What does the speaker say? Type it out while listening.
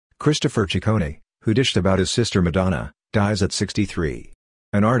Christopher Ciccone, who dished about his sister Madonna, dies at 63.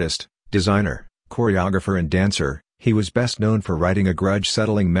 An artist, designer, choreographer and dancer, he was best known for writing a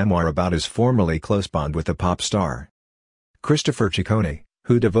grudge-settling memoir about his formerly close bond with the pop star. Christopher Ciccone,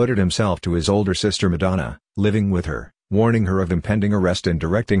 who devoted himself to his older sister Madonna, living with her, warning her of impending arrest and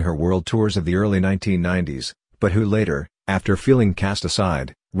directing her world tours of the early 1990s, but who later, after feeling cast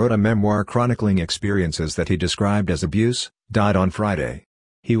aside, wrote a memoir chronicling experiences that he described as abuse, died on Friday.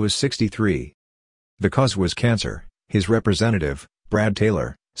 He was 63. The cause was cancer, his representative, Brad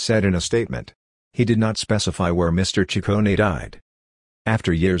Taylor, said in a statement. He did not specify where Mr. Ciccone died.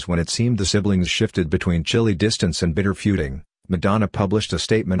 After years when it seemed the siblings shifted between chilly distance and bitter feuding, Madonna published a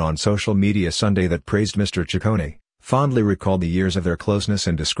statement on social media Sunday that praised Mr. Ciccone, fondly recalled the years of their closeness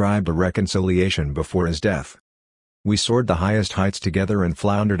and described a reconciliation before his death. "We soared the highest heights together and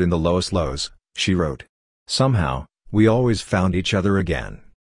floundered in the lowest lows," she wrote. "Somehow, we always found each other again."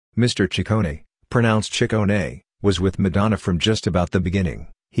 Mr. Ciccone, pronounced chick-OH-neigh, was with Madonna from just about the beginning.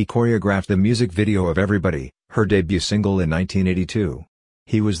 He choreographed the music video of Everybody, her debut single in 1982.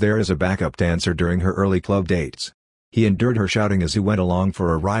 He was there as a backup dancer during her early club dates. He endured her shouting as he went along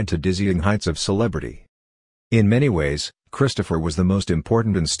for a ride to dizzying heights of celebrity. In many ways, Christopher was the most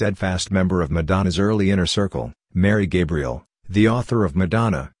important and steadfast member of Madonna's early inner circle. Mary Gabriel, the author of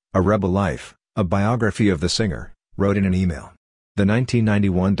Madonna, A Rebel Life, a biography of the singer, wrote in an email. The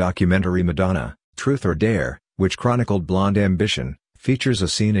 1991 documentary Madonna, Truth or Dare, which chronicled blonde ambition, features a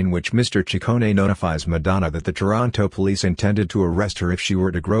scene in which Mr. Ciccone notifies Madonna that the Toronto police intended to arrest her if she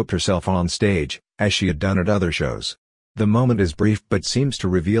were to grope herself on stage, as she had done at other shows. The moment is brief but seems to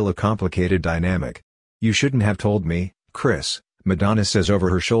reveal a complicated dynamic. "You shouldn't have told me, Chris," Madonna says over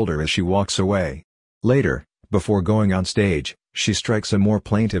her shoulder as she walks away. Later, before going on stage, she strikes a more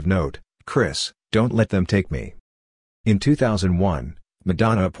plaintive note, "Chris, don't let them take me." In 2001,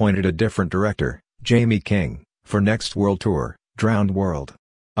 Madonna appointed a different director, Jamie King, for next world tour, Drowned World.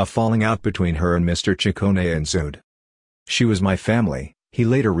 A falling out between her and Mr. Ciccone ensued. "She was my family," he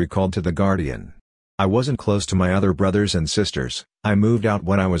later recalled to The Guardian. "I wasn't close to my other brothers and sisters. I moved out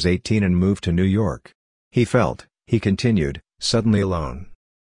when I was 18 and moved to New York." He felt, he continued, suddenly alone.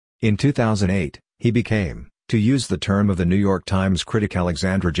 In 2008, he became, to use the term of the New York Times critic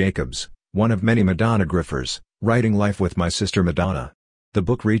Alexandra Jacobs, one of many Madonna-graphers, writing Life with My Sister Madonna. The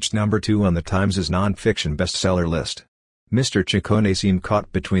book reached number 2 on the Times' non-fiction bestseller list. Mr. Ciccone seemed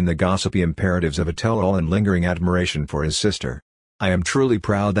caught between the gossipy imperatives of a tell-all and lingering admiration for his sister. "I am truly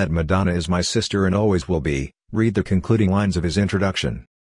proud that Madonna is my sister and always will be," read the concluding lines of his introduction.